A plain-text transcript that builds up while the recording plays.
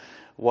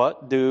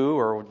what do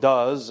or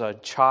does a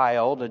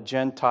child, a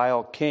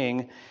Gentile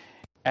king,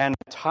 and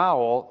a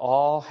towel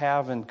all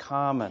have in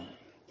common?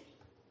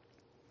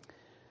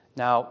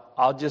 Now,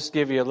 I'll just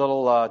give you a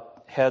little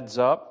heads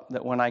up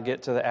that when I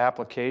get to the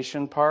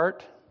application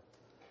part,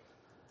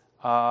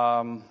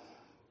 I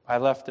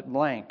left it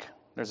blank.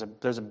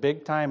 There's a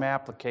big time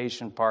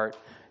application part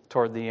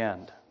toward the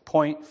end.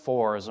 Point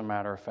 4, as a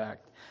matter of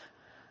fact.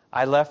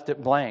 I left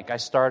it blank. I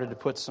started to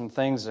put some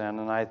things in,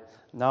 and I'm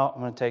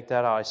going to take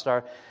that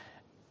out.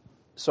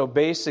 So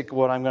basic,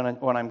 what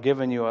I'm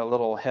giving you a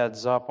little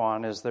heads up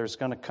on is there's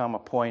going to come a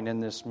point in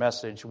this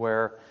message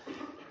where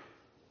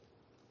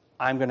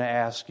I'm going to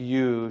ask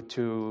you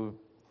to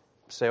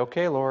say,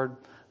 okay, Lord,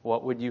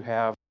 what would you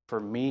have for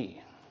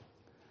me?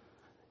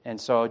 And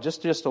so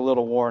just a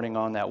little warning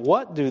on that.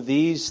 What do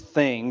these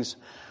things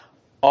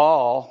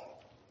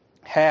all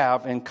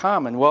have in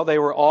common? Well, they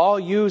were all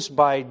used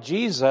by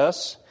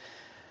Jesus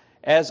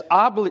as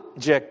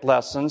object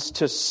lessons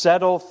to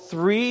settle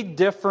 3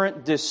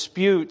 different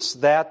disputes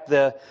that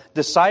the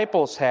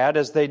disciples had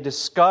as they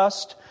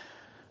discussed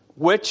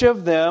which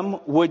of them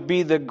would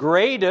be the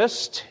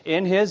greatest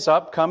in His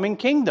upcoming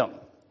kingdom.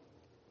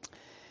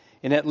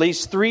 In at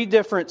least 3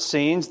 different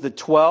scenes, the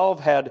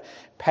 12 had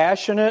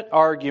passionate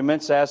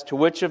arguments as to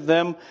which of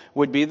them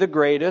would be the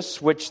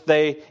greatest,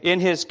 in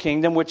His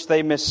kingdom, which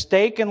they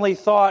mistakenly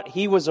thought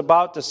He was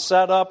about to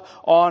set up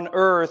on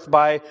earth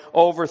by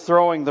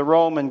overthrowing the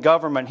Roman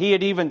government. He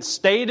had even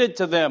stated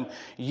to them,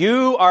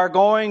 you are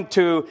going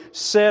to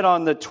sit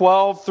on the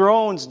 12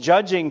 thrones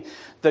judging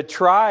the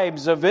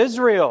tribes of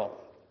Israel.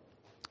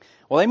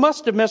 Well, they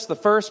must have missed the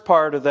first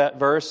part of that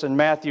verse in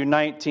Matthew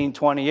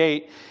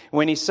 19:28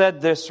 when He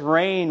said this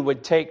reign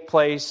would take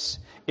place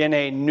in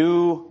a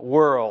new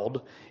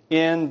world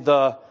in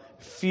the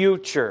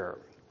future.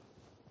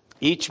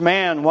 Each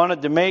man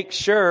wanted to make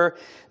sure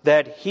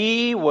that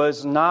he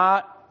was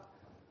not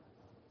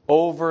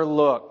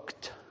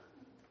overlooked,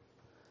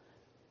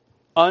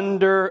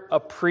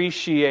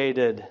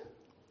 underappreciated,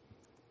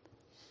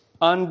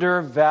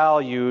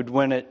 undervalued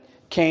when it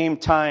came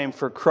time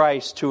for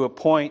Christ to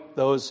appoint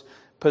those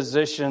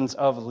positions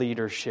of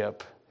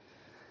leadership.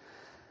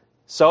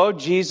 So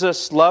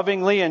Jesus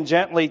lovingly and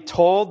gently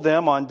told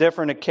them on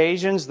different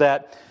occasions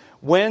that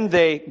when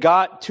they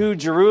got to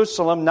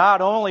Jerusalem,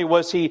 not only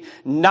was He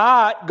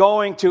not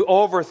going to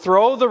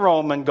overthrow the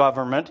Roman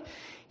government,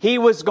 He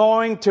was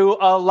going to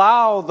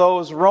allow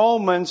those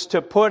Romans to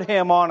put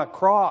Him on a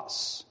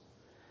cross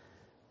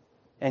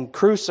and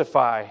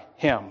crucify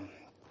Him.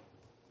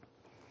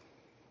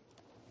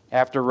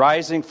 After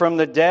rising from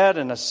the dead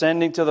and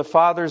ascending to the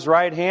Father's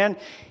right hand,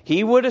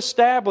 He would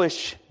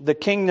establish the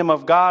kingdom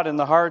of God in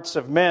the hearts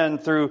of men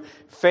through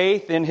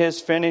faith in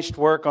His finished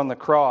work on the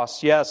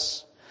cross.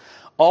 Yes,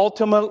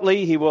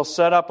 ultimately He will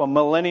set up a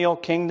millennial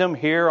kingdom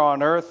here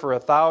on earth for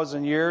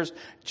 1,000 years,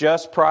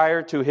 just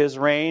prior to His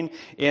reign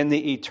in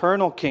the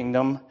eternal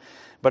kingdom.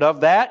 But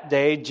of that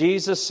day,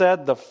 Jesus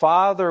said, the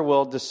Father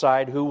will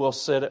decide who will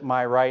sit at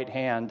my right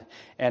hand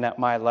and at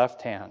my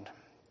left hand.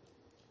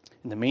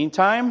 In the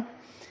meantime,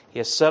 He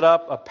has set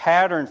up a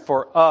pattern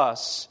for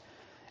us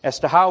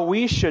as to how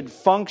we should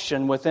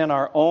function within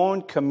our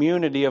own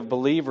community of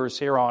believers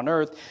here on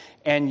earth.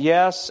 And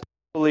yes, I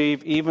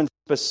believe even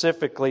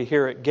specifically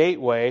here at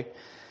Gateway,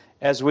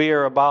 as we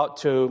are about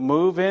to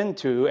move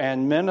into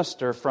and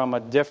minister from a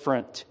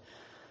different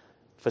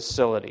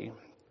facility.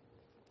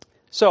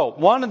 So,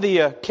 one of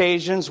the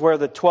occasions where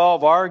the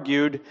 12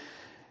 argued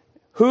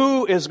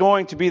who is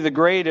going to be the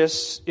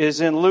greatest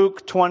is in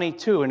Luke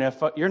 22. And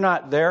if you're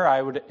not there,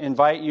 I would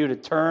invite you to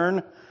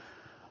turn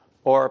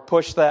or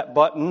push that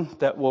button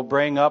that will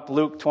bring up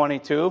Luke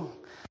 22.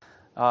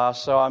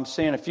 So I'm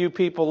seeing a few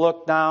people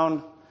look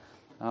down.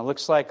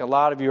 Looks like a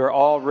lot of you are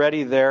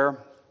already there.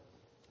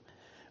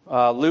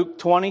 Luke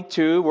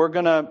 22, we're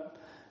going to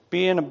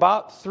be in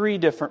about 3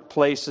 different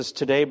places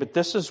today, but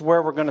this is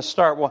where we're going to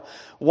start. Well,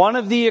 one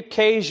of the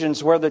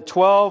occasions where the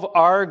 12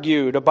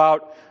 argued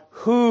about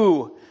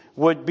who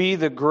would be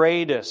the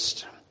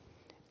greatest.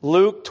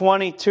 Luke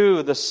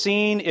 22, the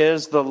scene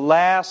is the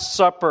Last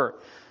Supper.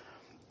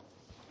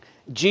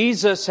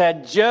 Jesus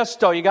had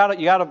just, you got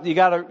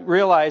to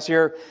realize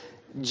here,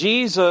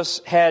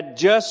 Jesus had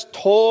just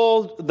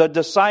told the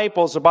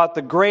disciples about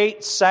the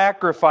great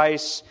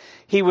sacrifice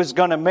He was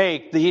going to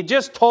make. He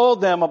just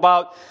told them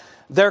about,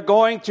 they're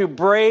going to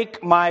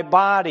break my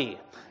body.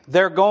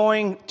 They're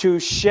going to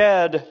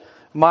shed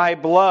my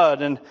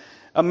blood. And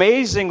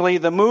amazingly,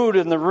 the mood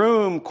in the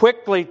room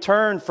quickly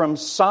turned from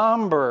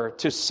somber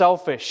to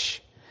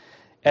selfish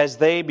as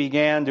they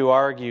began to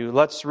argue.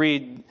 Let's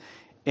read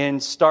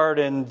and start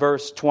in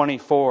verse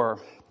 24.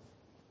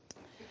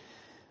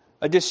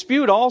 A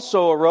dispute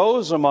also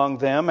arose among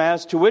them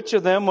as to which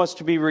of them was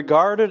to be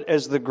regarded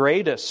as the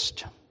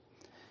greatest.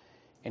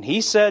 And He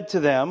said to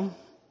them,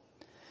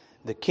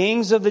 the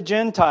kings of the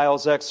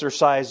Gentiles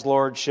exercise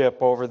lordship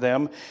over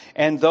them,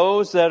 and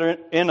those that are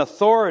in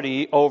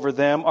authority over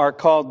them are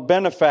called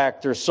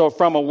benefactors. So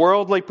from a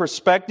worldly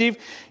perspective,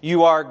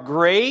 you are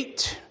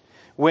great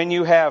when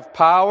you have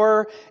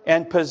power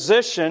and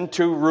position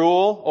to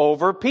rule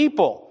over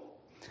people.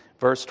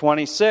 Verse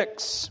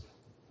 26.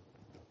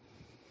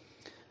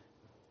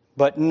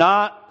 But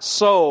not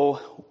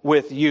so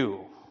with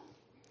you.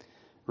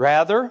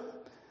 Rather,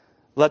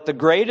 let the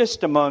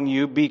greatest among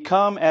you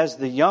become as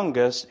the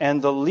youngest,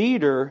 and the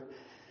leader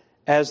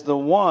as the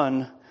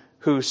one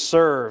who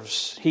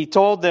serves. He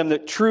told them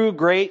that true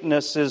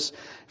greatness is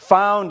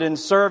found in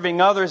serving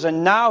others,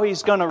 and now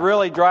he's going to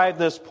really drive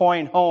this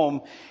point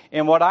home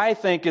in what I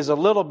think is a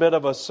little bit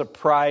of a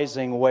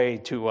surprising way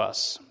to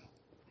us.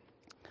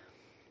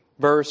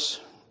 Verse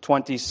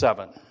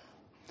 27.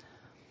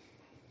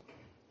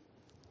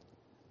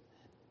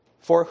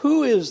 For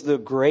who is the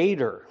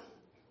greater,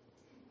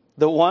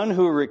 the one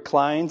who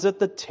reclines at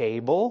the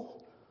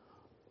table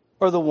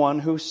or the one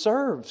who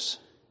serves?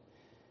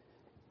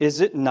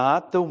 Is it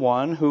not the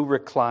one who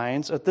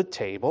reclines at the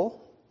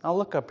table? I'll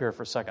look up here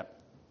for a second.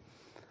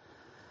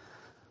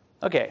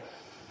 Okay,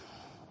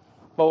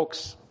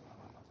 folks,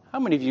 how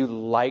many of you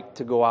like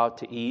to go out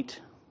to eat?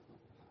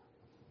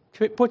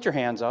 Put your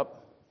hands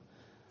up.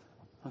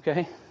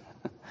 Okay,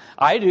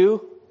 I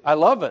do. I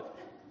love it.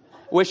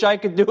 Wish I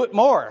could do it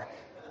more.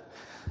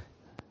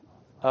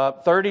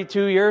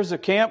 32 years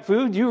of camp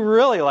food, you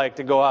really like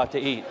to go out to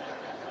eat.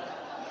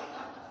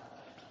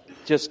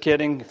 Just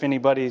kidding. If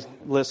anybody's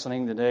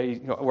listening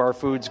today, our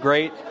food's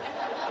great.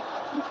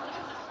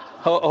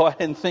 Oh, I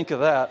didn't think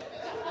of that.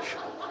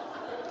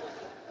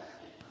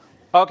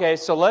 Okay,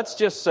 so let's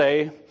just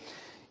say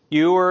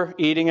you were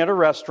eating at a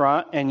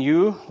restaurant and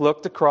you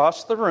looked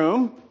across the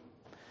room,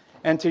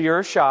 and to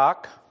your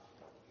shock,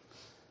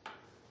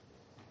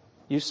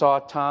 you saw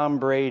Tom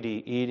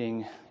Brady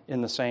eating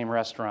in the same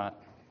restaurant.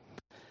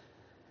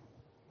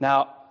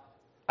 Now,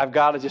 I've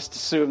got to just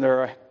assume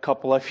there are a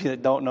couple of you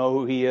that don't know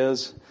who he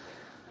is.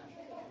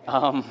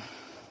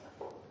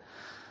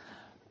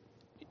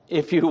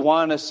 If you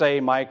want to say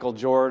Michael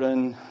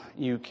Jordan,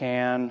 you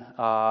can.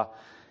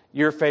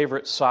 Your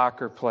favorite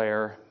soccer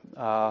player,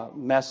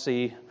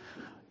 Messi,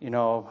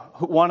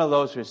 one of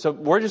those. So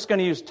we're just going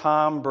to use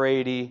Tom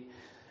Brady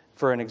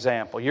for an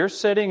example. You're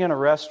sitting in a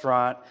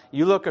restaurant,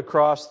 you look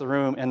across the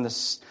room, and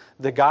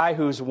the guy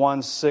who's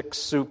won 6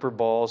 Super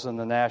Bowls in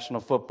the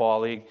National Football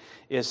League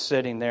is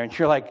sitting there, and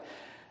you're like,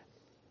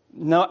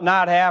 no,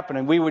 not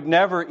happening. We would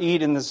never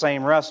eat in the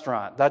same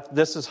restaurant.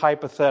 This is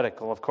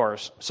hypothetical, of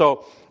course.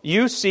 So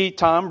you see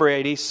Tom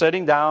Brady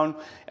sitting down,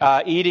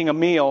 eating a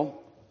meal,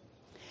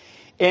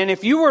 and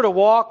if you were to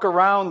walk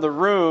around the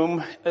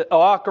room,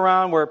 walk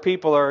around where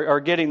people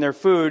are getting their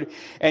food,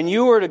 and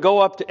you were to go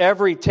up to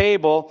every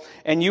table,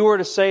 and you were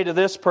to say to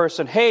this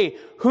person, hey,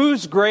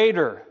 who's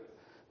greater,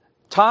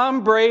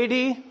 Tom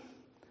Brady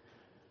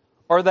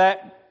or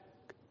that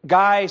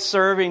guy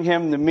serving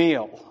him the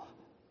meal?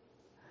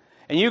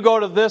 And you go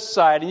to this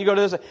side, and you go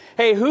to this side.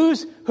 Hey,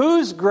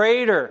 who's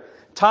greater,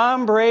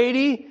 Tom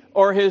Brady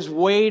or his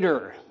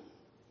waiter?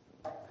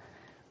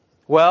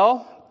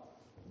 Well,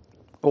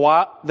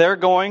 they're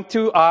going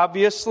to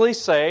obviously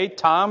say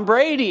Tom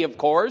Brady, of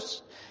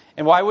course.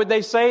 And why would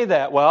they say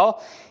that?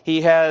 Well,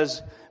 he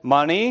has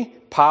money,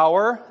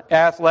 power,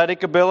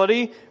 athletic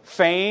ability,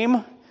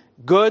 fame,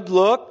 good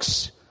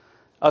looks,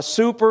 a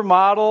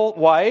supermodel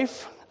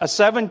wife, a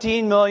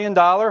 $17 million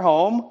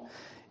home,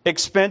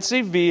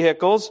 expensive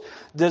vehicles,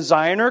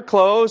 designer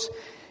clothes,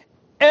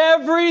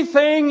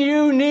 everything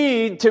you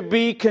need to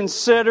be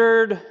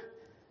considered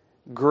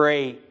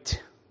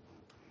great.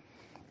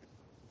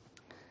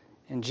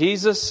 And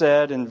Jesus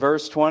said in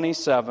verse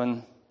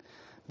 27,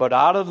 but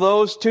out of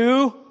those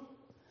two,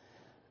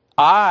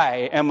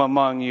 I am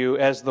among you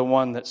as the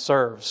one that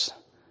serves.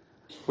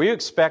 Were you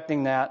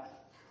expecting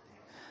that?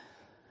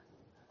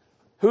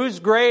 Who's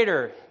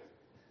greater?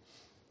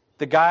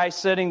 The guy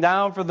sitting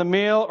down for the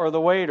meal or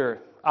the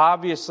waiter?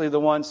 Obviously the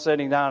one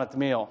sitting down at the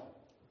meal.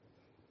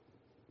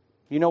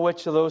 You know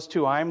which of those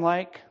two I'm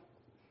like?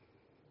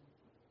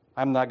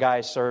 I'm the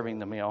guy serving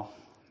the meal.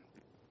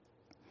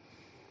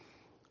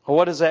 Well,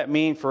 what does that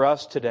mean for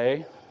us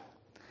today?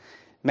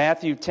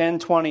 Matthew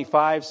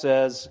 10:25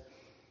 says,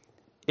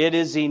 it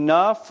is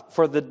enough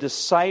for the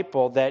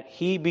disciple that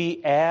he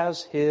be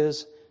as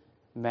his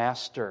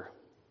master,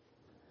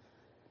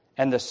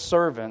 and the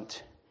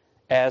servant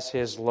as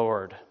his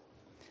Lord.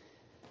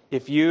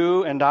 If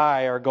you and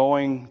I are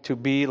going to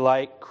be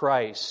like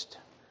Christ,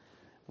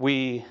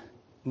 we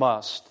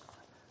must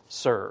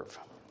serve.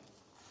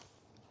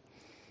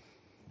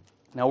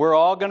 Now, we're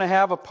all going to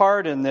have a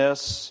part in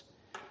this,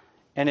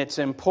 and it's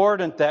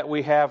important that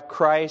we have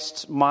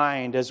Christ's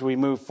mind as we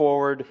move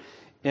forward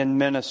in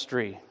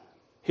ministry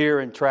here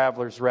in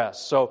Travelers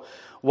Rest. So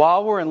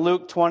while we're in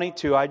Luke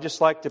 22, I'd just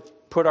like to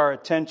put our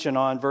attention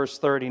on verse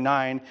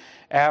 39.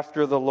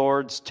 After the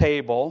Lord's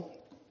table,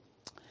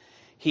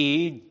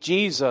 he,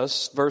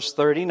 Jesus, verse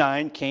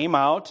 39, came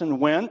out and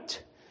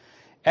went,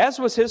 as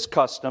was his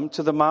custom,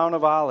 to the Mount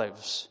of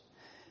Olives.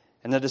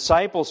 And the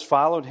disciples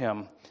followed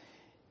him.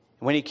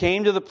 When he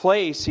came to the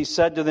place, he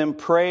said to them,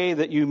 pray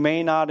that you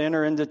may not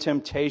enter into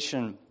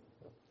temptation.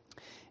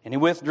 And he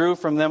withdrew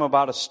from them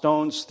about a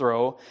stone's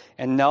throw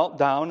and knelt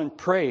down and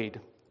prayed,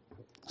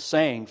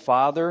 saying,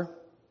 Father,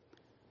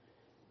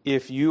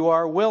 if you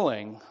are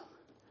willing,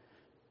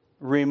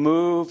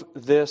 remove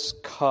this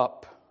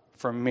cup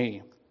from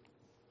me.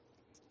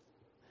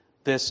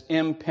 This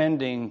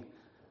impending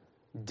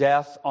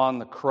death on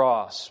the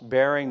cross,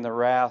 bearing the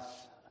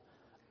wrath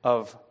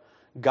of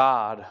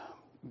God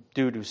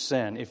due to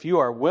sin. If you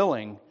are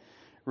willing,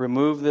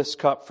 remove this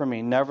cup from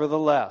me.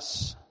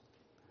 Nevertheless,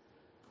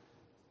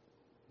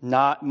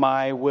 not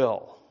my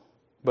will,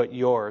 but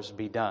yours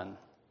be done.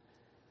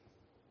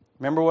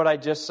 Remember what I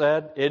just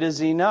said? It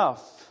is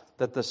enough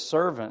that the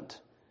servant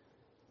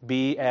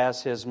be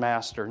as his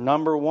master.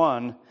 Number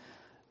one,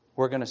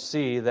 we're going to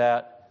see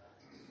that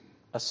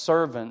a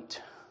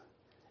servant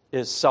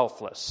is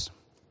selfless.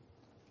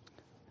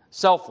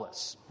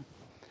 Selfless.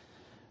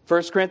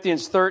 1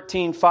 Corinthians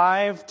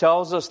 13:5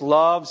 tells us,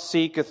 love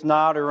seeketh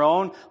not her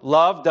own.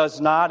 Love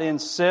does not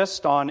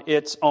insist on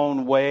its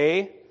own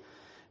way.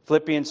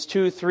 Philippians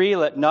 2:3,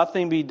 let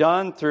nothing be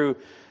done through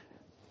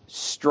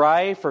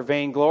strife or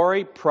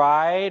vainglory,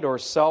 pride or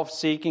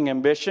self-seeking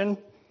ambition.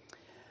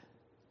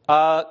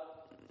 The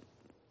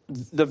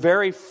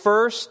very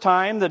first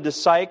time the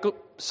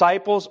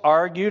disciples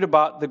argued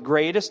about the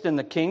greatest in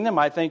the kingdom,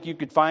 I think you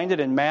could find it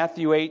in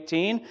Matthew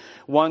 18,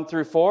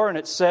 1-4, and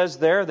it says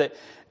there that,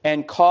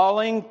 and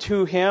calling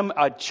to him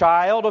a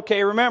child.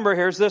 Okay, remember,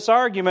 here's this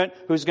argument,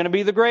 who's going to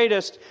be the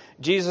greatest?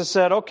 Jesus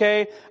said,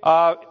 okay,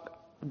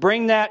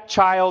 bring that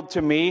child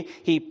to me.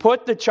 He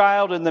put the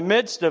child in the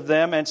midst of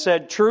them and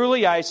said,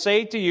 truly I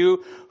say to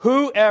you,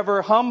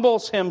 whoever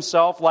humbles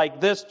himself like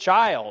this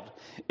child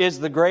is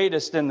the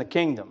greatest in the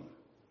kingdom.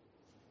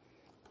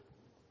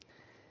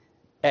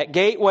 At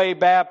Gateway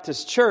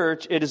Baptist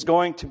Church, it is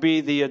going to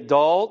be the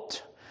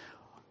adult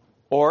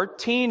or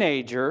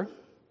teenager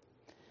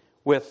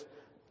with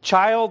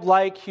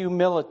childlike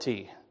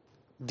humility,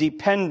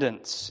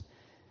 dependence,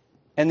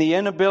 and the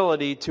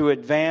inability to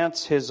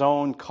advance his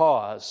own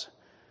cause,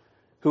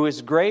 who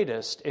is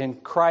greatest in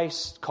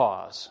Christ's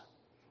cause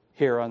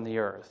here on the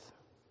earth.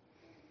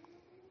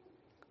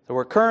 So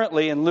we're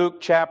currently in Luke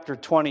chapter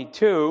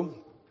 22,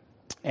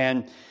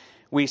 and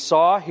we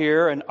saw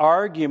here an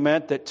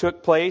argument that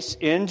took place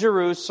in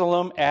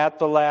Jerusalem at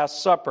the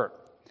Last Supper.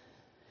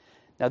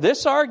 Now,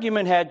 this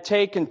argument had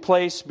taken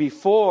place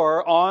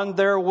before on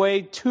their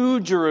way to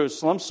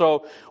Jerusalem,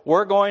 so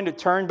we're going to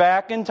turn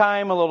back in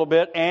time a little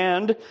bit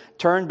and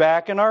turn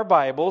back in our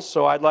Bibles.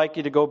 So I'd like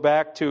you to go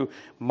back to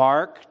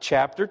Mark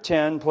chapter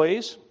 10,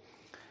 please.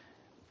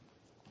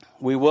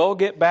 We will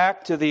get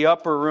back to the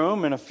upper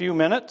room in a few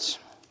minutes,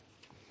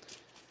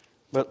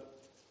 but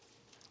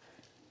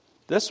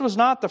this was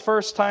not the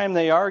first time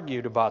they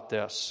argued about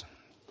this.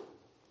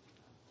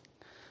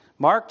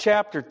 Mark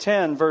chapter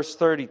 10, verse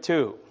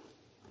 32.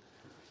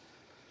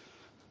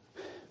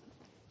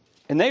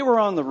 And they were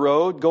on the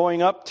road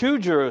going up to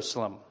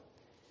Jerusalem.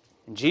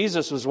 And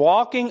Jesus was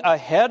walking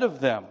ahead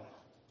of them.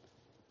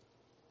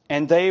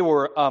 And they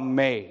were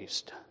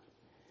amazed.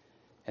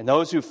 And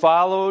those who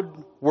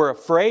followed were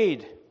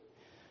afraid.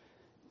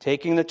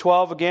 Taking the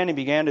 12 again, he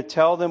began to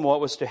tell them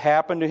what was to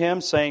happen to him,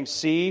 saying,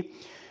 see,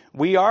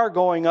 we are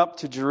going up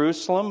to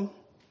Jerusalem,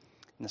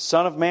 and the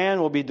Son of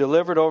Man will be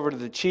delivered over to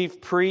the chief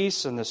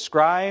priests and the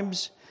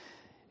scribes,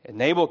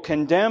 and they will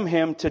condemn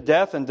him to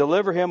death and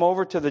deliver him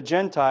over to the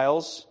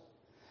Gentiles.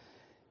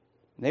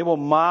 And they will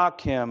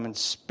mock him and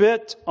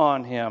spit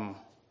on him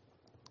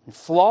and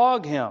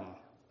flog him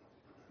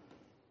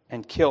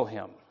and kill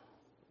him.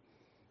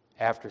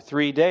 After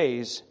 3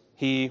 days,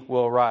 he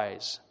will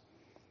rise.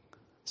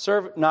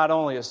 Servant not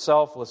only is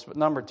selfless, but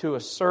number two,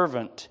 a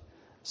servant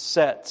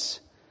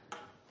sets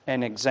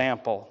an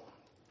example.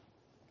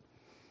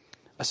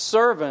 A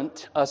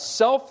servant, a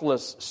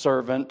selfless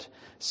servant,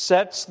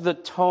 sets the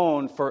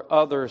tone for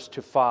others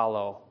to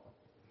follow.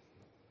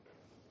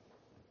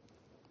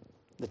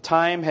 The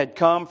time had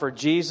come for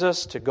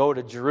Jesus to go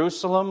to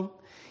Jerusalem.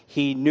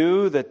 He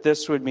knew that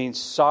this would mean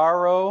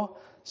sorrow,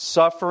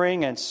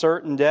 suffering, and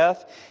certain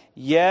death.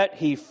 Yet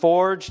he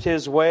forged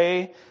his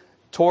way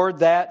toward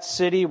that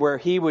city where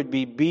he would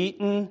be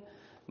beaten,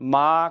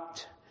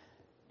 mocked,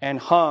 and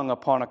hung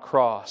upon a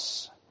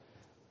cross.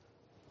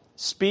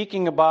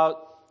 Speaking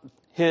about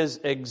his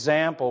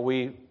example,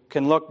 we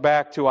can look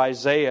back to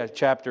Isaiah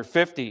chapter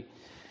 50.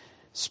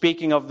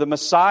 Speaking of the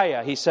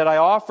Messiah, he said, I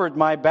offered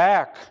my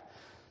back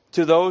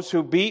to those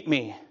who beat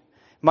me,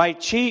 my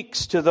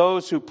cheeks to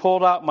those who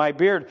pulled out my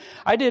beard.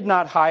 I did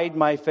not hide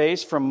my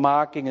face from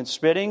mocking and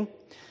spitting.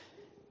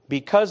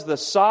 Because the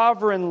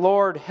sovereign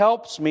Lord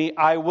helps me,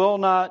 I will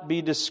not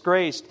be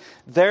disgraced.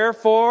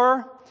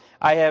 Therefore,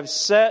 I have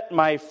set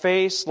my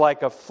face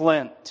like a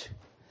flint,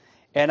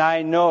 and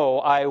I know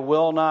I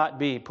will not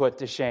be put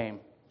to shame.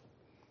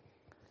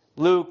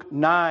 Luke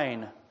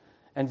 9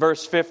 and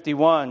verse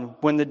 51,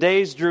 when the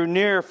days drew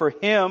near for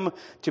him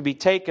to be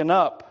taken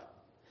up,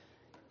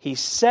 he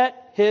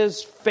set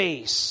his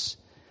face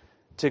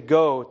to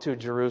go to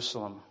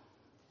Jerusalem.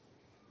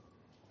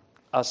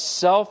 A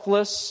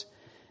selfless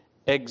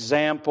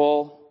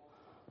example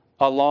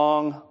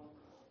along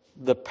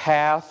the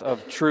path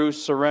of true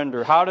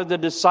surrender. How did the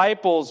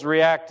disciples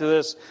react to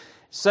this?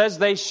 says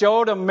they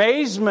showed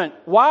amazement.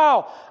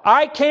 Wow,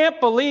 I can't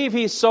believe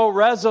he's so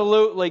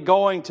resolutely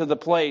going to the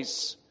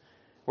place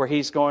where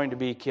he's going to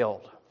be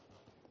killed.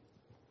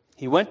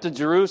 He went to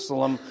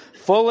Jerusalem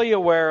fully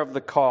aware of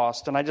the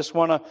cost. And I just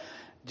want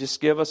to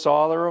give us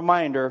all a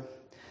reminder.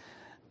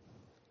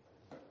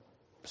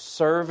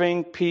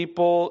 Serving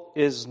people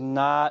is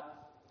not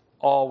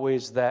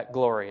always that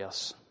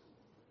glorious.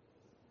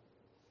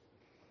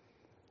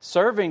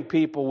 Serving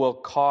people will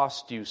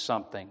cost you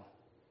something.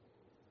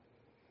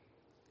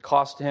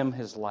 Cost him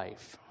his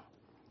life.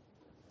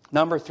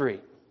 Number 3.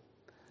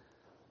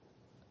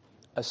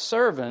 A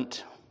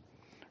servant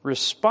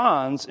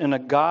responds in a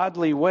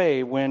godly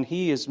way when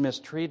he is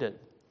mistreated.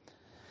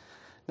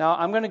 Now,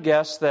 I'm going to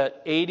guess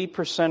that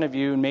 80% of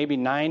you, maybe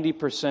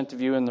 90%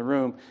 of you in the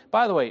room.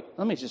 By the way,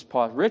 let me just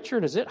pause.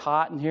 Richard, is it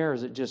hot in here or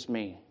is it just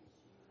me?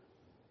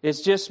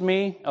 It's just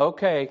me?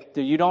 Okay.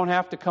 You don't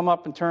have to come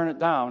up and turn it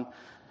down.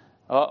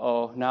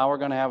 Uh-oh, now we're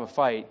going to have a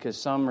fight because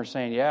some are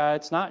saying, yeah,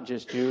 it's not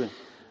just you.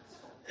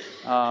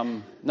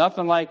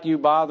 Nothing like you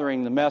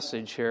bothering the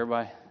message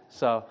here.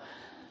 So, all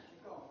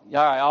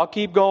right, I'll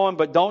keep going,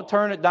 but don't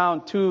turn it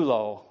down too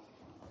low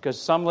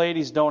because some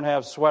ladies don't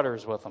have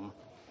sweaters with them.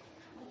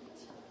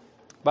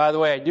 By the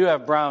way, I do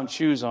have brown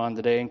shoes on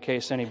today in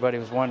case anybody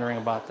was wondering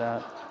about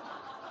that.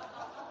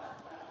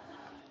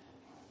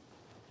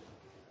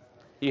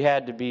 You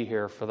had to be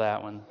here for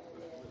that one.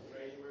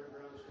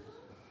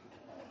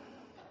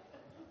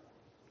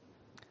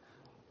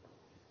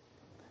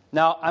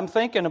 Now, I'm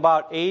thinking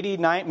about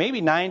 89,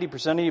 maybe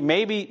 90% of you,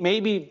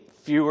 maybe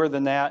fewer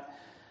than that.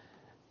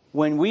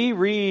 When we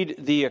read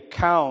the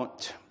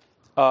account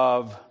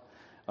of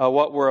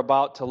what we're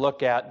about to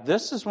look at,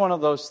 this is one of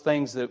those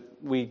things that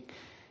we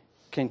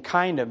can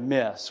kind of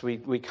miss. We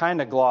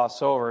kind of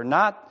gloss over.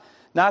 Not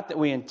that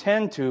we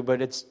intend to,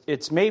 but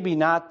it's maybe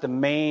not the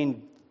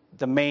main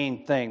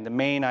thing, the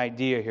main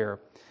idea here.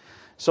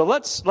 So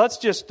let's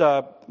just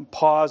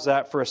pause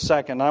that for a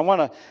second. I want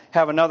to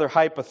have another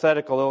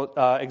hypothetical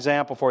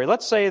example for you.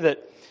 Let's say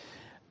that,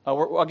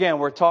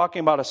 we're talking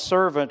about a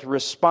servant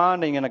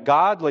responding in a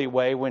godly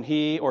way when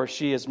he or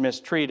she is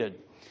mistreated.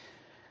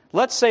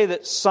 Let's say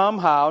that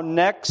somehow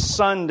next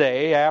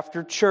Sunday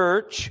after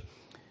church,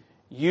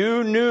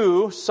 you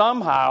knew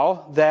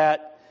somehow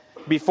that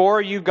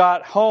before you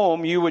got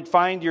home, you would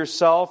find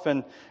yourself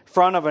in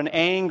front of an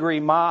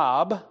angry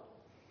mob.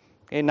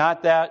 Okay,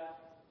 not that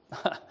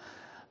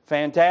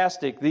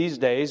fantastic these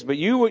days, but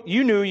you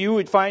knew you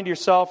would find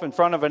yourself in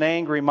front of an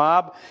angry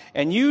mob,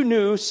 and you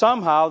knew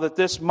somehow that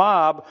this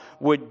mob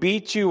would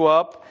beat you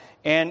up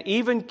and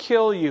even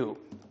kill you.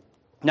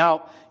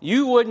 Now,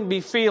 you wouldn't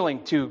be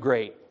feeling too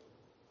great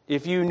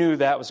if you knew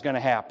that was going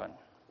to happen.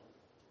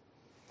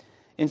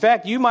 In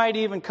fact, you might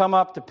even come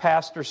up to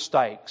Pastor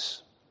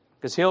Stykes,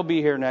 because he'll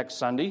be here next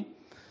Sunday.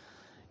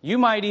 You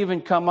might even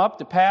come up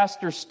to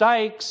Pastor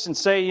Stykes and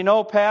say, you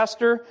know,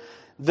 Pastor,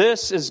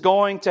 this is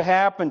going to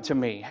happen to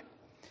me.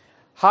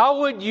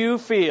 How would you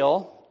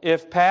feel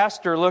if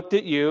Pastor looked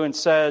at you and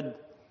said,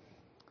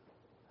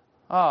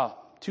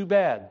 too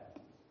bad.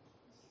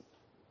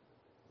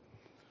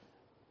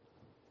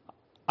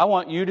 I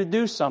want you to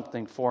do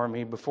something for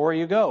me before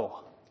you go.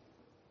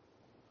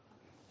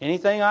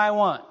 Anything I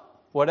want,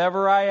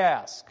 whatever I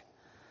ask.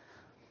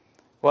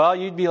 Well,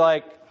 you'd be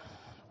like,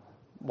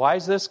 why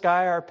is this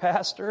guy our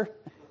pastor?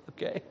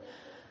 Okay.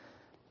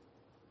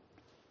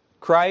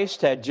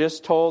 Christ had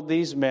just told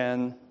these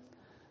men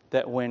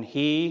that when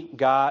he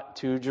got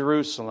to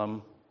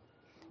Jerusalem,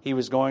 he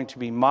was going to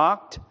be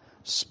mocked,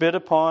 spit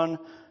upon,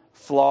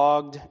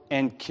 flogged,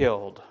 and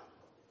killed.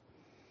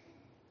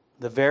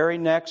 The very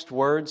next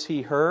words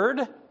he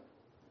heard,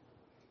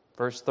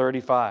 verse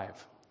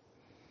 35.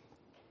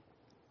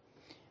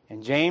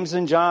 And James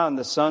and John,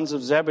 the sons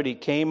of Zebedee,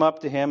 came up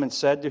to him and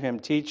said to him,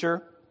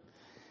 Teacher,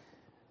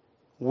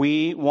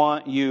 we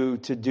want you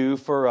to do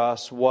for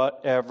us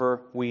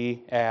whatever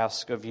we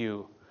ask of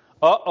you.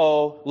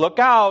 Uh-oh, look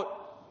out.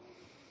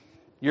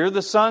 You're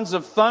the sons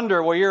of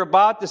thunder. Well, you're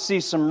about to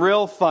see some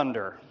real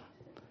thunder.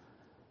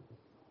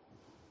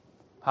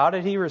 How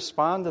did he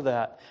respond to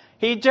that?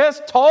 He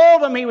just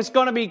told them he was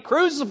going to be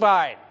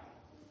crucified.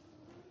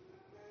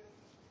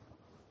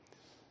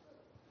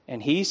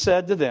 And he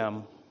said to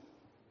them,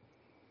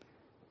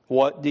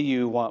 what do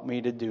you want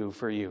me to do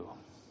for you?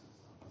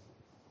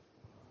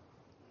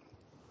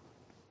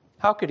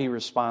 How could he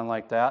respond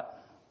like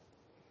that?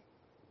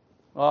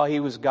 Well,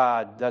 he was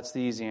God. That's the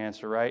easy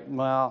answer, right?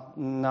 Well,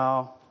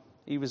 no.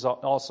 He was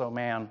also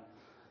man.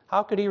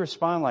 How could he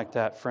respond like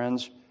that,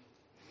 friends?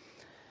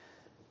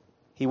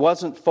 He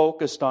wasn't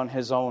focused on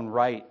his own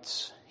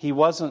rights. He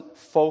wasn't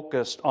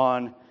focused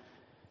on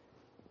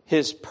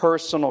his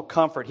personal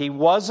comfort. He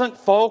wasn't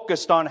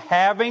focused on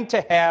having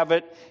to have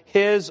it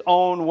his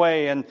own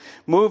way. And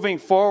moving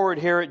forward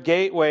here at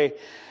Gateway,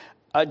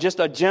 just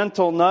a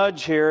gentle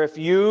nudge here. If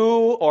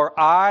you or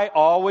I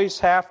always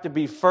have to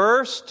be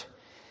first,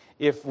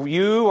 if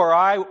you or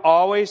I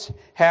always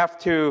have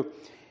to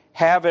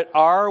have it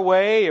our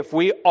way, if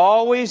we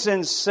always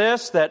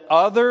insist that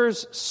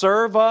others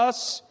serve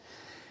us,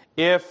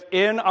 If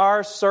in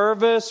our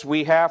service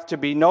we have to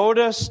be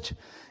noticed,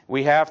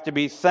 we have to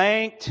be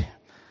thanked,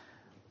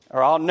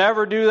 or I'll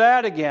never do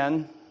that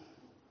again,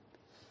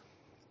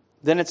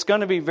 then it's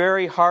going to be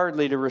very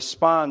hardly to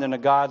respond in a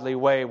godly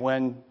way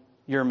when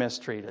you're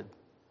mistreated.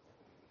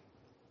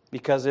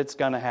 Because it's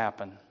going to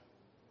happen.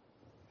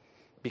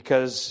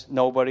 Because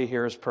nobody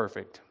here is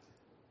perfect.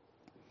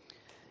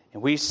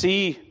 And we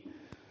see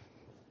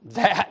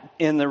that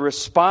in the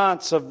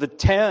response of the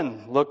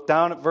 10. Look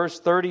down at verse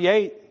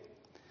 38.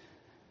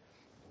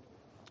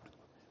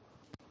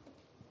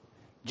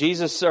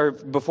 Jesus, or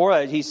before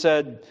that, he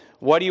said,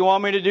 "What do you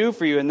want me to do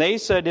for you?" And they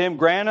said to him,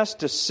 "Grant us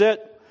to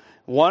sit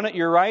one at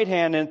your right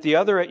hand and the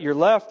other at your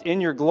left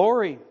in your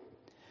glory."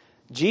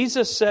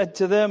 Jesus said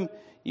to them,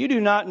 "You do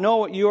not know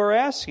what you are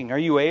asking. Are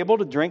you able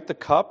to drink the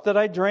cup that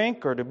I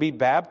drink, or to be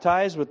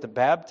baptized with the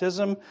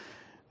baptism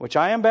which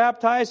I am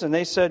baptized?" And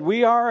they said,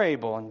 "We are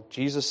able." And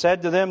Jesus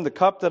said to them, "The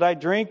cup that I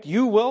drink,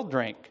 you will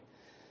drink.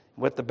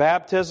 With the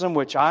baptism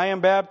which I am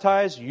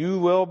baptized, you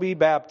will be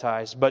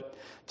baptized. But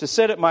to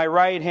sit at my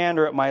right hand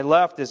or at my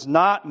left is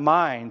not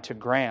mine to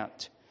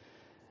grant,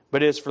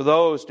 but is for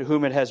those to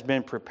whom it has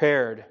been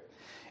prepared."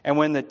 And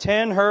when the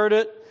 10 heard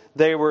it,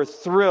 they were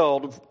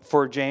thrilled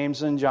for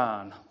James and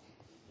John.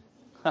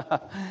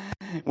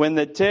 When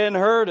the 10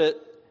 heard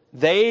it,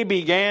 they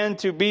began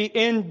to be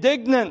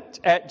indignant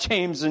at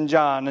James and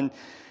John. And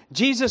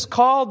Jesus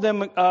called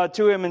them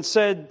to him and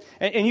said,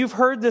 and you've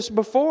heard this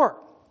before,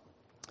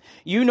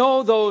 "You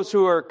know those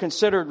who are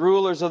considered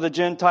rulers of the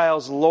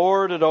Gentiles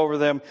lord it over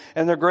them,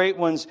 and the great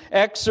ones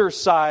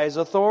exercise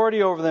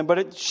authority over them. But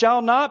it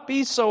shall not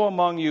be so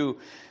among you.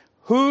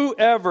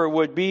 Whoever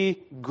would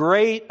be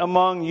great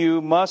among you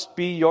must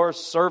be your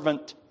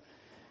servant.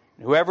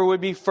 Whoever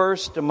would be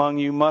first among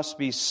you must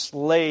be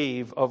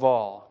slave of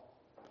all.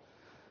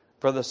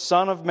 For the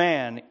Son of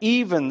Man,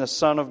 even the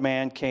Son of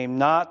Man, came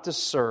not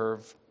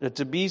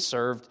to be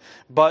served,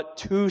 but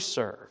to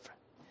serve,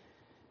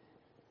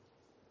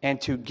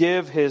 and to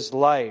give his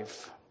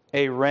life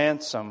a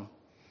ransom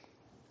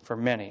for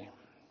many."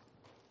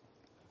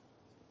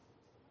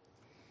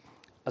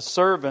 A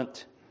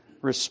servant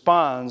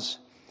responds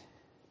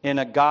in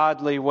a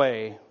godly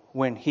way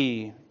when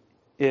he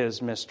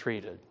is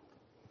mistreated.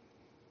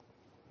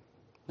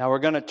 Now we're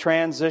going to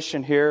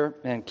transition here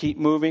and keep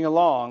moving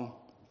along.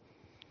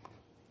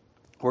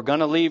 We're going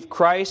to leave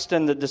Christ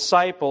and the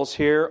disciples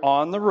here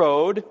on the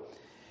road,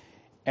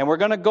 and we're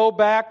going to go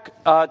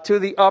back to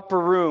the upper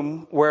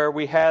room where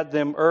we had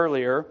them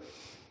earlier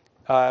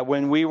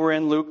when we were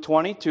in Luke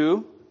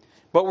 22.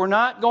 But we're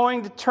not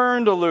going to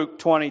turn to Luke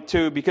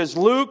 22 because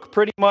Luke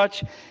pretty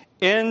much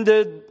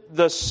ended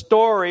the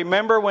story.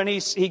 Remember when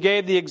he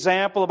gave the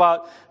example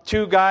about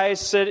two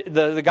guys,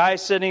 the guy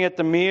sitting at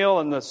the meal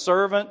and the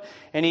servant,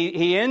 and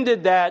he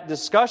ended that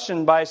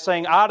discussion by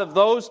saying, out of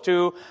those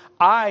two,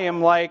 I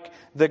am like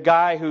the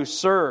guy who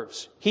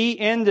serves. He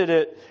ended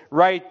it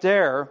right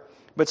there.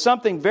 But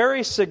something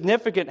very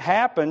significant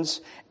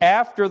happens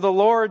after the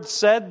Lord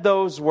said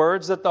those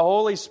words that the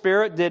Holy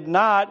Spirit did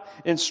not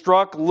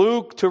instruct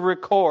Luke to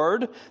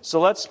record. So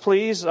let's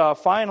please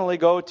finally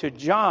go to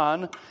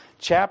John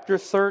chapter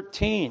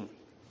 13.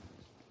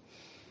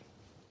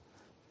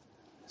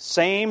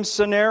 Same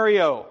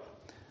scenario.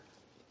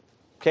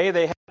 Okay,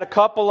 they had a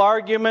couple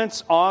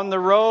arguments on the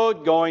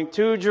road going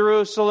to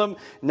Jerusalem.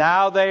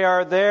 Now they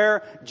are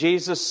there.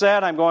 Jesus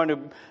said, I'm going to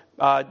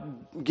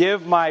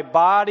give my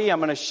body, I'm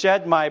going to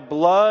shed my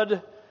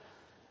blood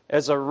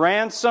as a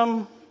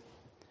ransom.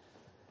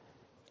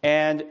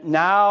 And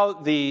now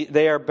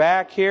they are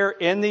back here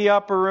in the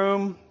upper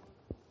room.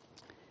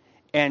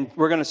 And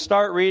we're going to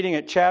start reading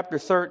at chapter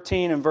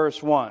 13 and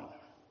verse 1.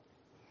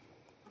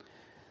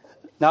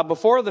 Now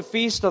before the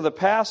feast of the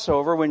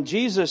Passover, when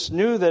Jesus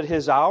knew that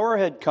his hour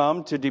had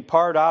come to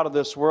depart out of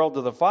this world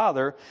to the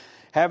Father,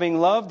 having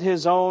loved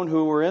his own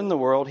who were in the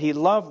world, he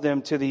loved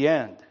them to the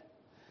end.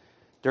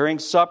 During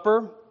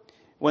supper,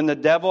 when the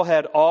devil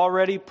had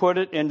already put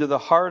it into the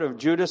heart of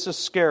Judas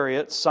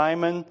Iscariot,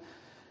 Simon's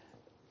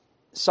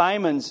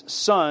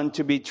son,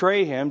 to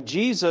betray him,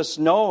 Jesus,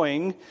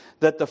 knowing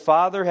that the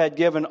Father had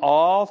given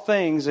all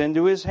things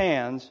into his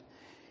hands,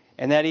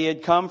 and that he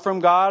had come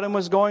from God and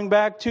was going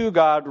back to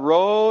God,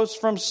 rose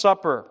from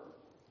supper.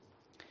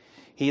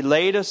 He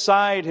laid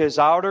aside his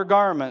outer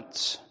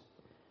garments,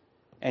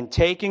 and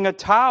taking a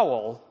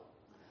towel,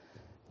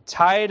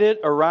 tied it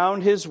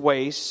around his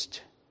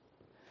waist.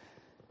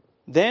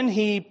 Then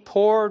he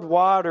poured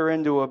water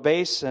into a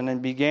basin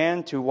and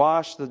began to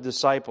wash the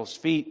disciples'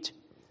 feet,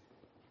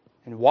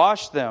 and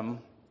washed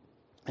them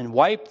and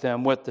wiped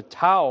them with the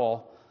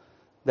towel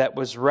that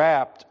was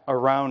wrapped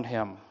around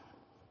him.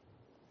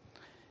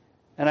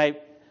 And I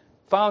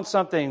found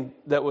something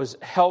that was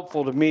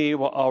helpful to me.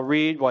 Well, I'll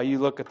read while you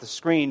look at the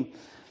screen.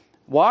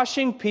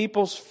 Washing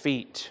people's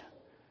feet.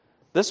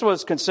 This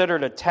was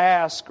considered a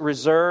task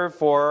reserved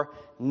for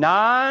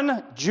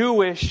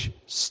non-Jewish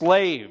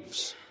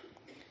slaves.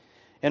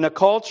 In a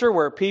culture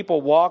where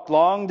people walked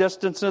long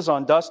distances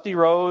on dusty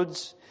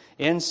roads,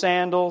 in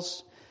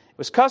sandals, it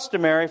was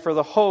customary for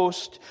the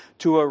host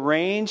to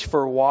arrange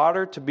for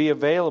water to be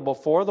available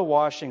for the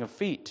washing of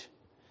feet.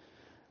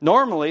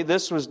 Normally,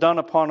 this was done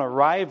upon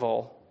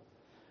arrival,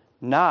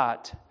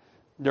 not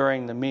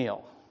during the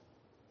meal.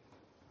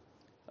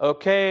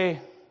 Okay,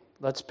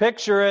 let's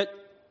picture it.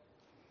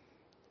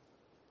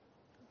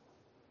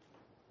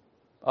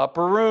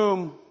 Upper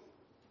room.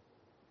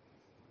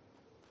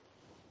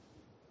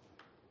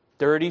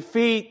 Dirty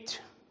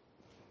feet.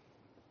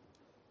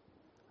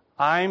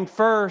 I'm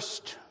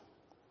first.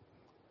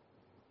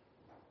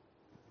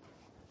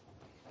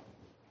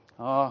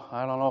 Oh,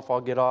 I don't know if I'll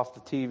get off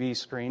the TV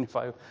screen if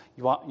I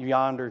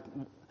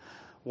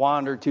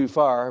wander too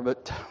far,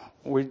 but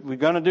we're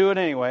going to do it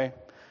anyway.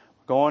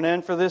 Going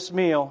in for this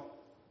meal.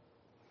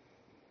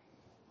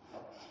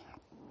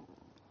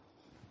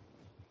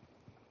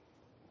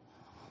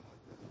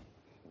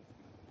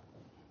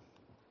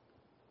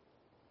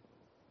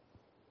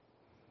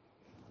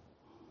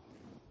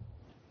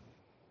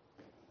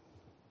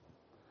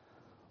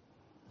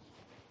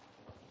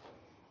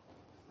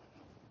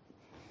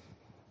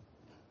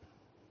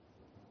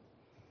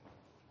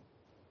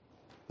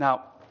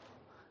 Now,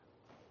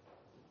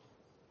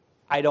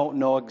 I don't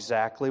know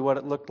exactly what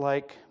it looked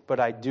like, but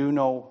I do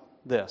know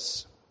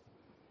this.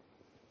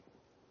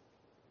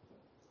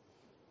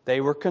 They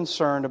were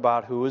concerned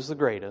about who was the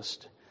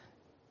greatest.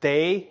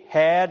 They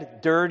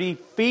had dirty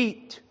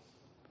feet.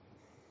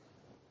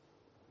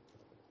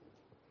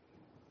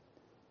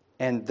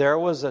 And there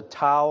was a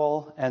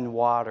towel and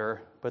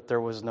water, but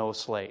there was no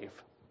slave.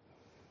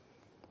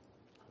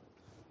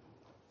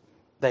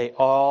 They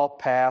all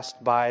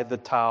passed by the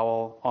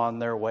towel on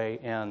their way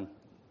in.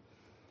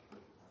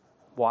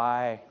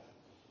 Why?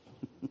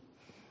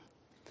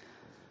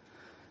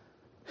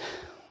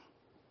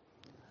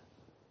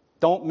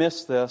 Don't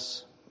miss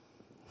this.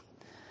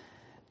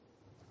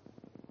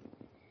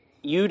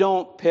 You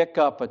don't pick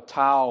up a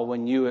towel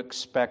when you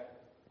expect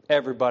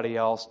everybody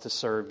else to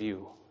serve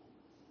you.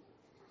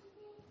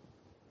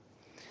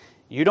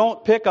 You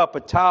don't pick up a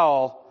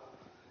towel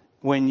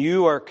when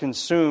you are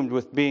consumed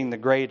with being the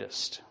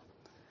greatest.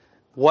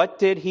 What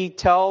did he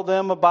tell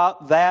them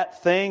about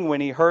that thing when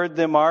he heard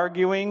them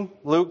arguing?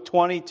 Luke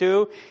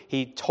 22,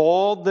 he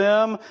told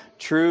them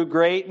true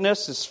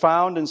greatness is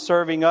found in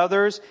serving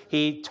others.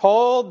 He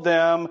told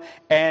them,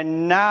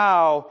 and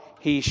now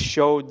he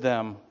showed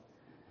them.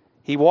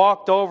 He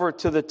walked over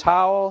to the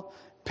towel,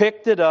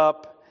 picked it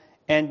up,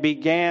 and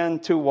began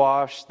to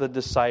wash the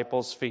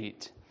disciples'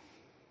 feet.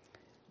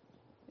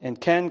 And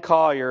Ken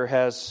Collier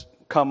has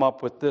come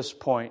up with this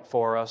point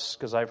for us,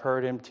 because I've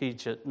heard him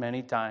teach it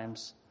many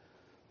times.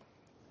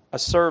 A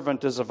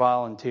servant is a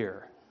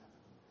volunteer.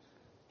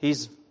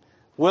 He's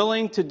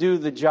willing to do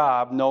the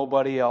job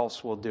nobody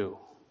else will do.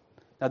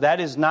 Now, that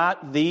is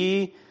not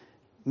the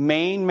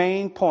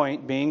main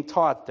point being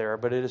taught there,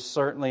 but it is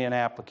certainly an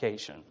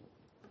application.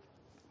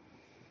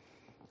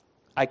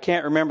 I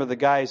can't remember the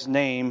guy's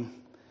name.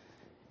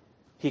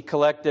 He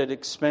collected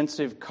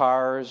expensive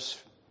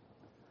cars,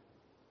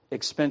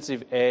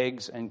 expensive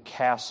eggs, and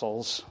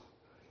castles.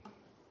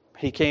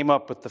 He came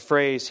up with the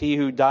phrase, "He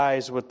who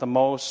dies with the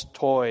most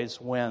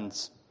toys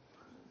wins."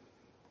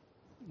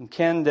 And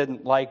Ken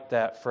didn't like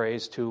that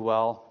phrase too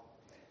well.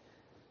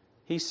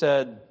 He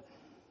said,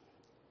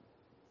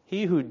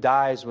 "He who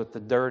dies with the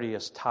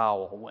dirtiest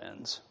towel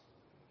wins."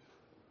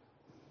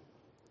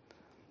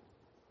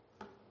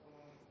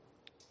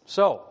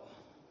 So,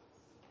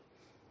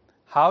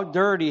 how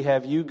dirty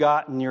have you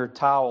gotten your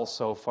towel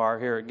so far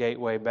here at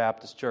Gateway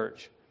Baptist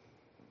Church?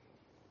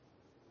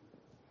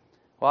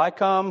 Well, I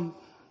come...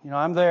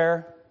 I'm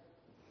there.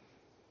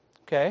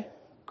 Okay,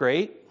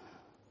 great.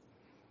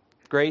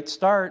 Great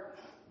start.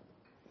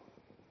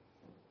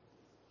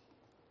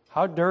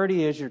 How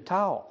dirty is your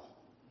towel?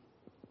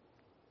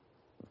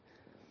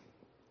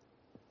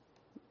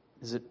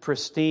 Is it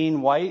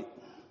pristine white?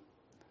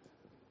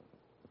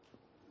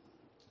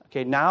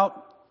 Okay,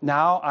 now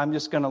I'm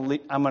just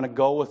going to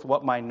go with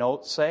what my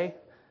notes say,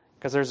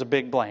 because there's a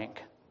big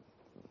blank.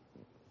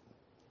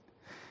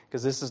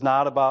 Because this is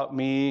not about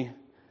me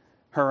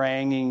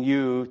haranguing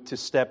you to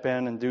step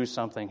in and do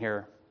something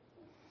here.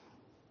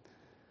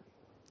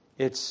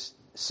 It's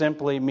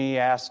simply me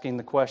asking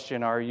the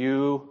question, are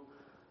you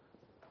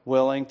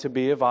willing to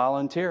be a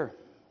volunteer?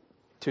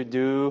 To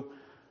do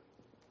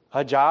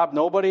a job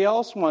nobody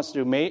else wants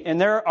to do?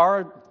 And there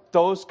are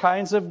those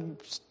kinds of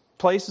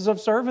places of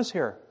service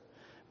here.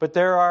 But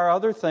there are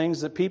other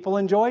things that people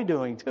enjoy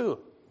doing too.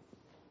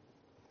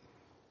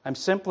 I'm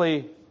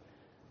simply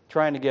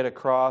trying to get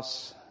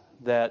across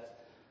that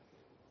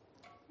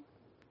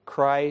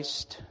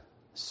Christ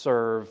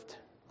served,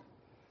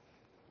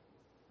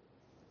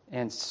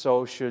 and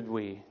so should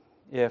we,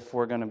 if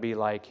we're going to be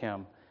like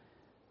Him.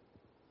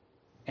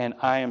 And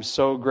I am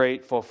so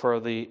grateful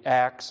for the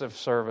acts of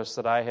service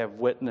that I have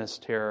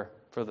witnessed here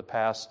for the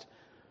past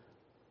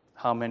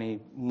how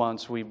many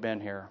months we've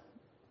been here.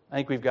 I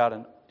think we've got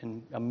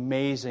an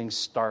amazing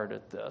start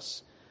at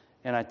this.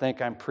 And I think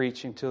I'm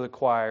preaching to the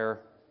choir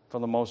for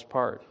the most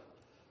part.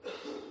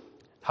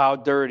 How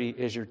dirty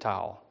is your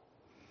towel?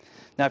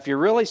 Now, if you're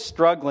really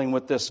struggling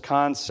with this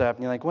concept,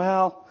 and you're like,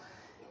 well,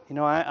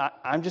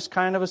 I'm just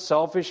kind of a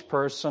selfish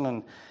person,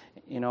 and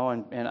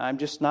and I'm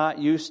just not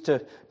used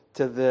to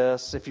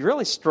this. If you're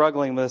really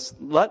struggling with this,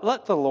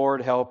 let the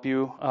Lord help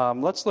you.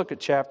 Let's look at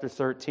chapter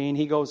 13.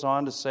 He goes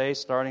on to say,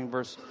 starting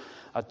verse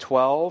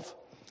 12,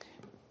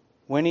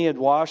 when he had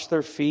washed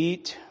their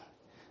feet,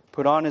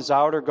 put on his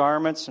outer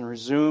garments, and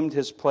resumed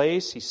his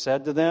place, he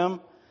said to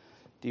them,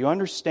 do you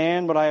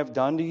understand what I have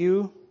done to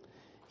you?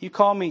 You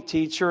call me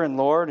teacher and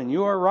Lord, and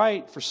you are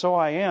right, for so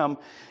I am.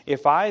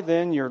 If I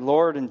then, your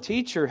Lord and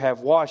teacher, have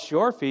washed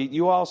your feet,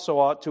 you also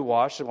ought to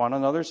wash one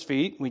another's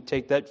feet. We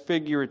take that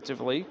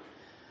figuratively.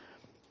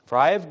 For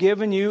I have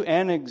given you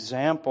an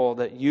example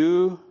that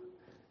you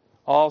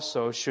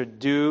also should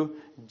do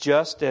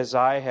just as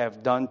I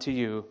have done to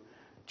you.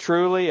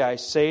 Truly, I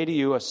say to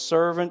you, a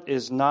servant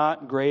is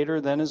not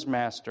greater than his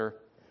master,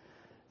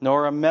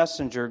 nor a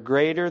messenger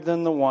greater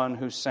than the one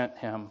who sent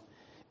him.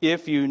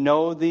 If you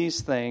know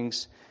these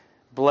things,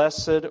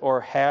 blessed or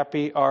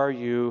happy are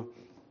you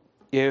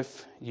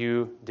if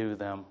you do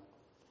them.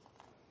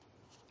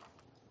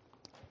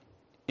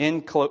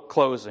 In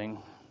closing,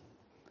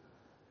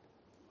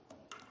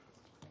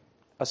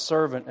 a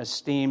servant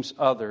esteems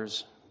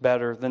others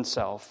better than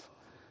self.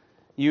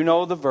 You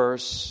know the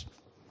verse,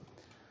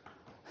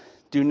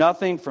 do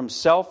nothing from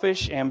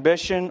selfish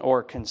ambition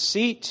or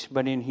conceit,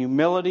 but in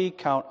humility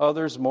count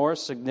others more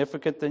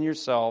significant than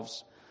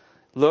yourselves.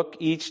 Look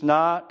each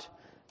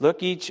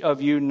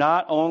of you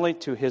not only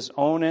to his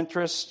own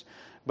interests,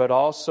 but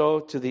also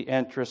to the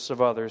interests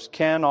of others.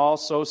 Ken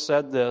also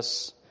said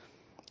this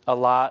a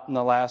lot in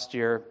the last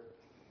year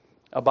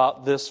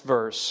about this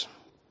verse.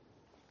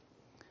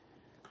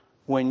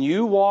 When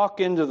you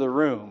walk into the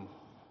room,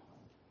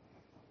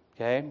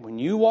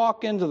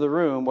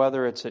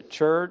 whether it's at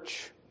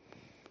church,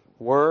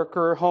 work,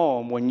 or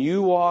home, when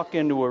you walk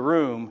into a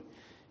room,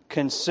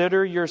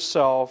 consider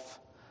yourself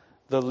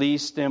the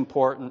least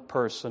important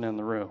person in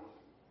the room.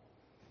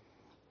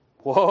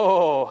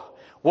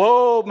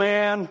 Whoa,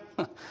 man.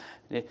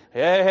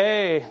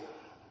 Hey,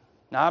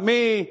 not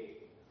me.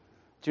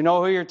 Do you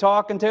know who you're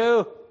talking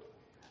to?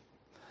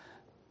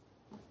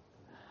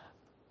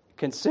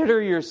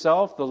 Consider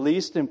yourself the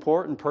least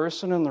important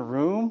person in the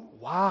room?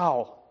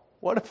 Wow.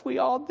 What if we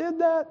all did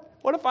that?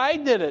 What if I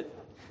did it?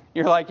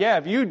 You're like, yeah,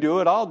 if you do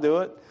it, I'll do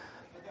it.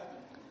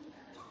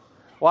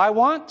 Well, I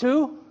want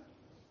to.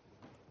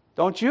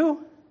 Don't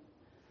you?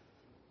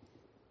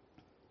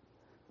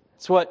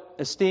 It's what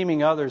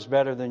esteeming others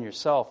better than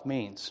yourself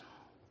means.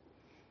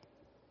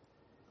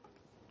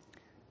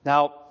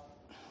 Now,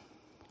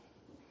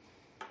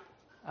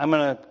 I'm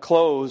going to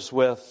close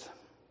with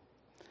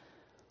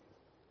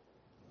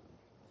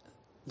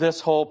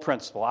this whole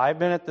principle. I've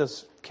been at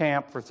this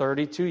camp for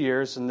 32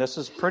 years, and this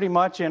is pretty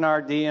much in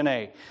our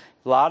DNA.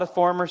 A lot of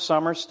former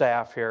summer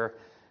staff here.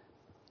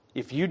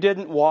 If you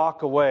didn't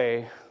walk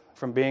away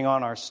from being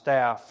on our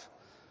staff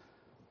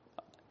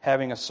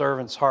having a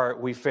servant's heart,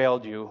 we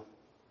failed you.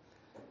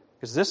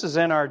 Because this is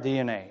in our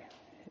DNA.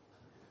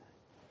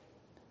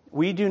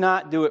 We do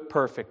not do it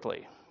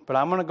perfectly. But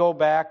I'm going to go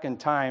back in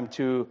time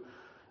to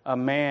a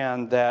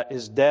man that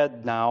is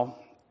dead now.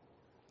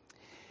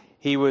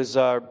 He was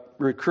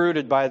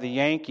recruited by the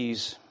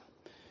Yankees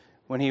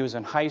when he was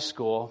in high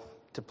school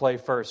to play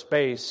first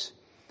base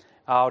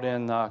out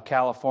in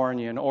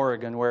California and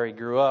Oregon where he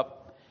grew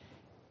up.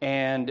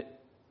 And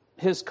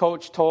his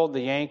coach told the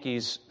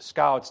Yankees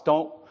scouts,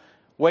 don't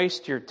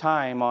waste your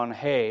time on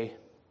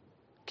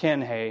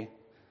Ken Hay.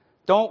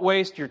 Don't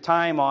waste your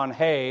time on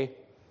Hay.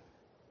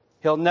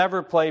 He'll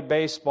never play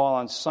baseball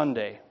on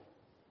Sunday.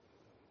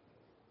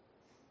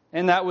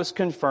 And that was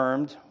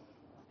confirmed.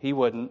 He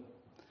wouldn't.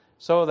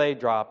 So they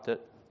dropped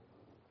it.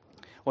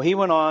 Well, he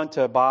went on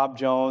to Bob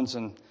Jones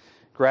and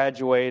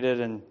graduated,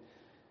 and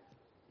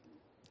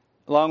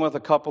along with a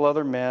couple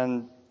other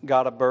men,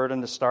 got a burden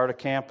to start a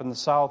camp in the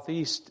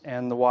Southeast,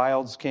 and the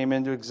Wilds came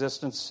into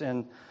existence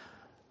in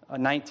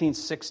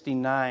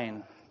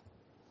 1969.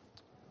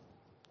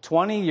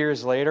 20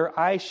 years later,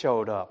 I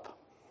showed up.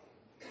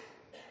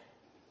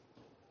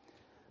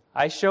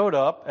 I showed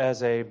up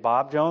as a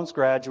Bob Jones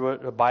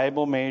graduate, a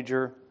Bible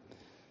major.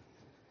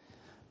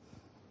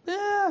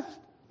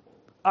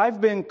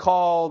 I've been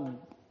called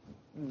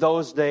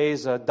those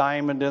days a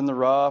diamond in the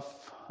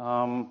rough.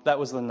 That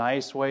was the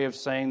nice way of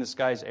saying this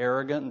guy's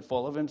arrogant and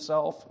full of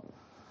himself.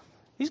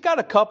 He's got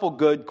a couple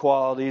good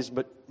qualities,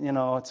 but,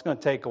 it's going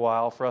to take a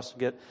while for us to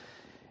get.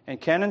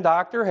 And Ken and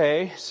Dr.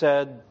 Hay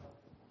said,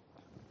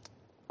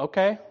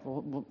 okay,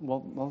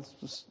 we'll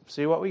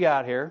see what we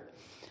got here.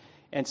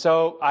 And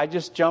so I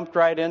just jumped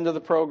right into the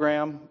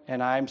program,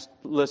 and I'm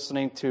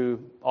listening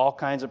to all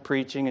kinds of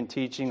preaching and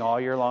teaching all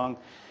year long.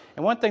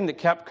 And one thing that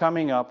kept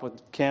coming up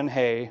with Ken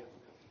Hay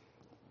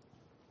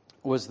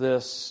was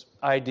this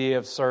idea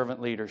of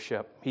servant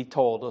leadership. He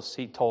told us.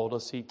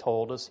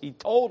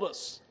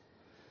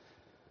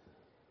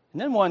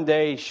 And then one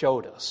day he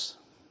showed us.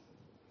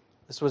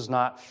 This was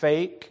not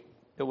fake.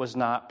 It was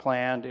not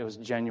planned. It was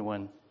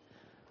genuine.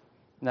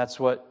 And that's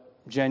what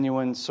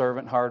genuine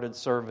servant-hearted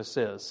service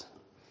is.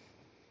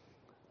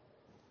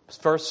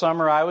 First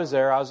summer I was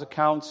there, I was a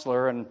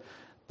counselor, and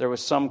there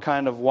was some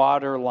kind of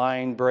water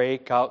line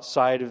break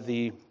outside of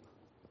the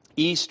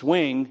east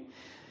wing,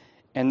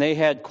 and they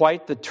had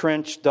quite the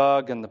trench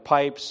dug and the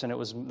pipes, and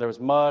there was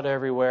mud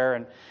everywhere,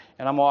 and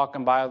I'm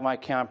walking by with my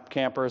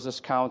camper as this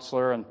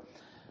counselor,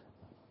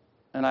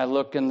 and I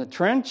look in the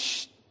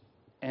trench,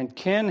 and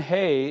Ken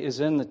Hay is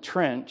in the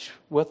trench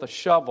with a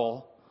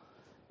shovel,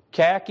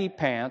 khaki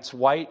pants,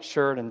 white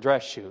shirt, and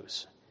dress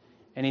shoes.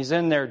 And he's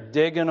in there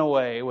digging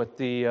away with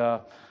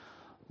the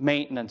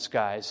maintenance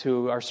guys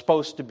who are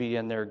supposed to be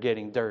in there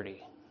getting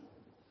dirty.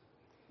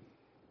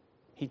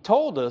 He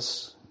told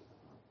us,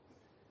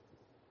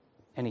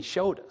 and he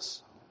showed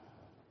us.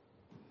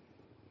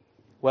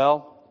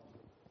 Well,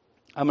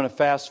 I'm going to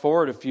fast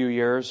forward a few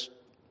years.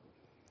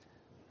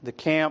 The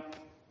camp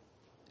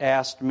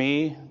asked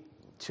me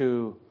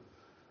to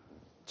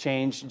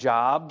change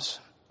jobs,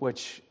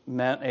 which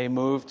meant a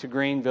move to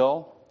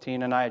Greenville.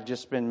 Tina and I had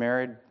just been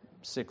married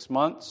 6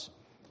 months.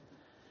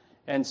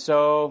 And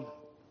so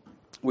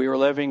we were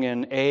living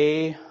in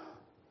A5.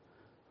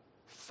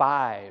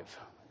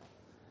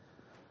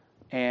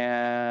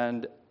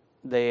 And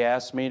they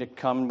asked me to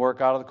come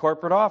work out of the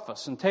corporate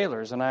office in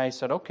Taylor's. And I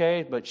said,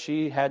 okay, but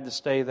she had to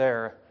stay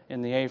there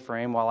in the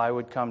A-frame while I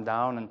would come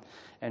down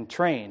and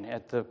train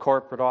at the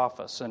corporate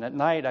office. And at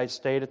night, I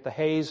stayed at the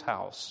Hayes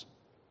house.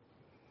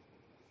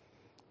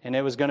 And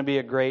it was going to be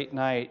a great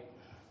night.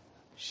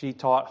 She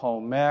taught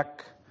home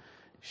ec.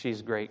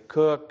 She's a great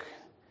cook.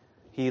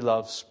 He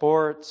loves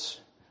sports.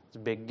 There's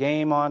a big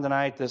game on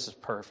tonight. This is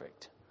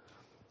perfect.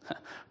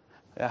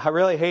 I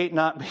really hate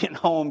not being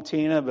home,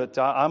 Tina, but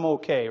I'm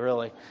okay,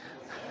 really.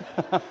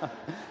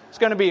 It's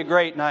going to be a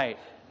great night.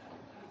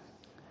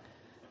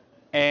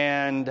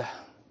 And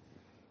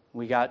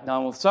we got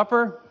done with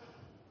supper.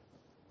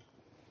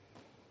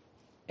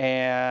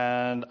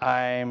 And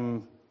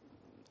I'm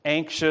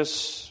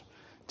anxious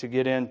to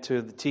get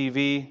into the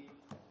TV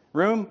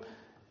room.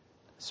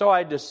 So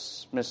I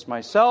dismissed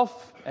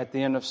myself at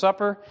the end of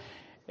supper,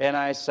 and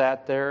I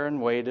sat there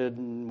and waited,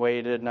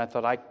 and I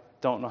thought, I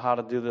don't know how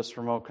to do this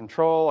remote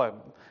control.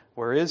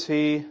 Where is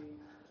he?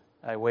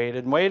 I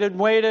waited,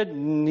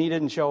 and he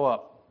didn't show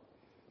up.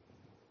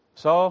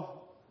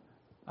 So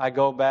I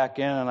go back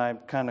in, and I'm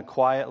kind of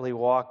quietly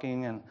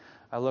walking, and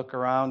I look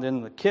around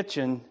in the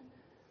kitchen,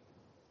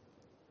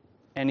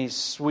 and he's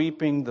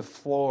sweeping the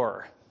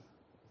floor,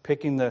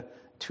 picking the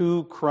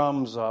 2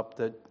 crumbs up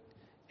that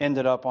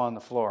ended up on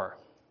the floor.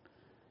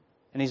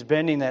 And he's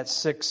bending that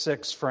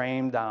 6'6"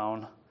 frame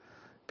down,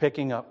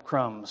 picking up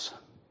crumbs.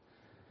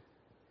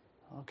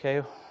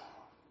 Okay,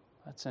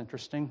 that's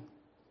interesting.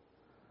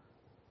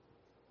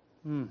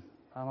 I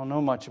don't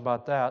know much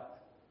about that.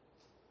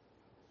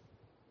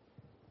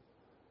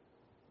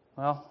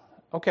 Well,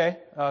 okay,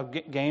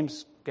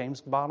 game's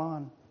about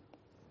on.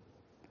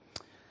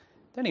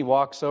 Then he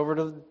walks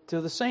over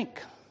to the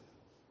sink.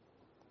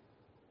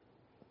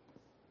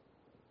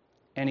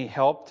 And he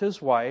helped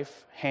his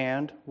wife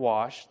hand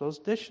wash those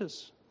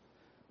dishes.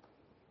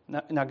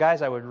 Now,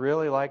 guys, I would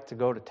really like to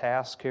go to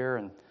task here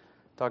and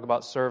talk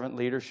about servant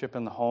leadership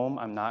in the home.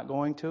 I'm not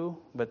going to,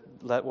 but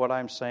let what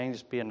I'm saying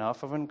just be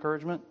enough of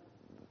encouragement.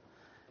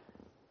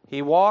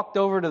 He walked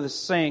over to the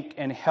sink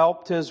and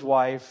helped his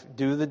wife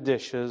do the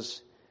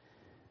dishes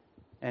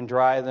and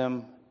dry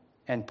them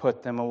and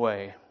put them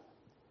away.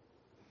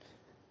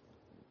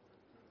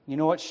 You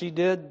know what she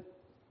did?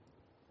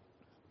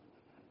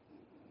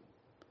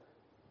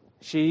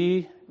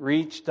 She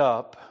reached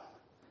up,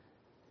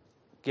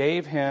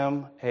 gave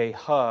him a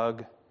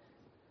hug,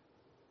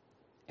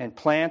 and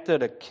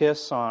planted a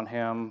kiss on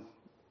him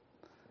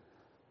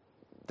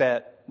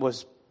that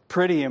was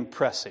pretty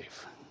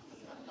impressive.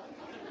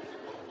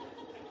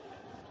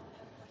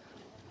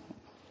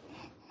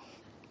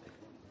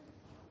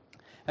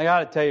 I got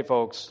to tell you,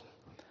 folks,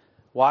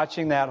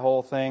 watching that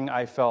whole thing,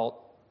 I felt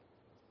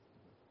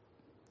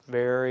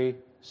very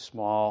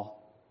small.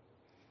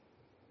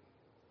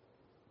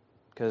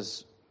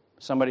 Because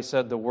somebody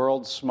said the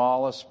world's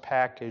smallest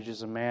package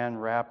is a man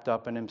wrapped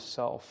up in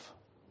himself.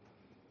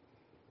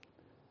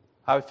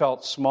 I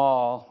felt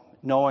small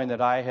knowing that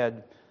I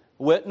had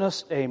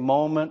witnessed a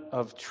moment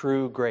of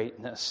true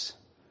greatness.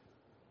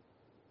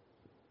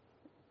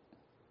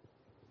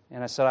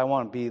 And I said, I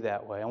want to be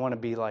that way. I want to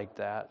be like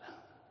that.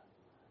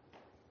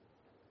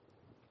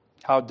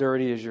 How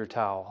dirty is your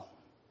towel?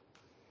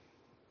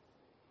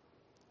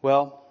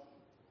 Well,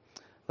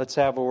 let's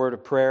have a word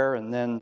of prayer, and then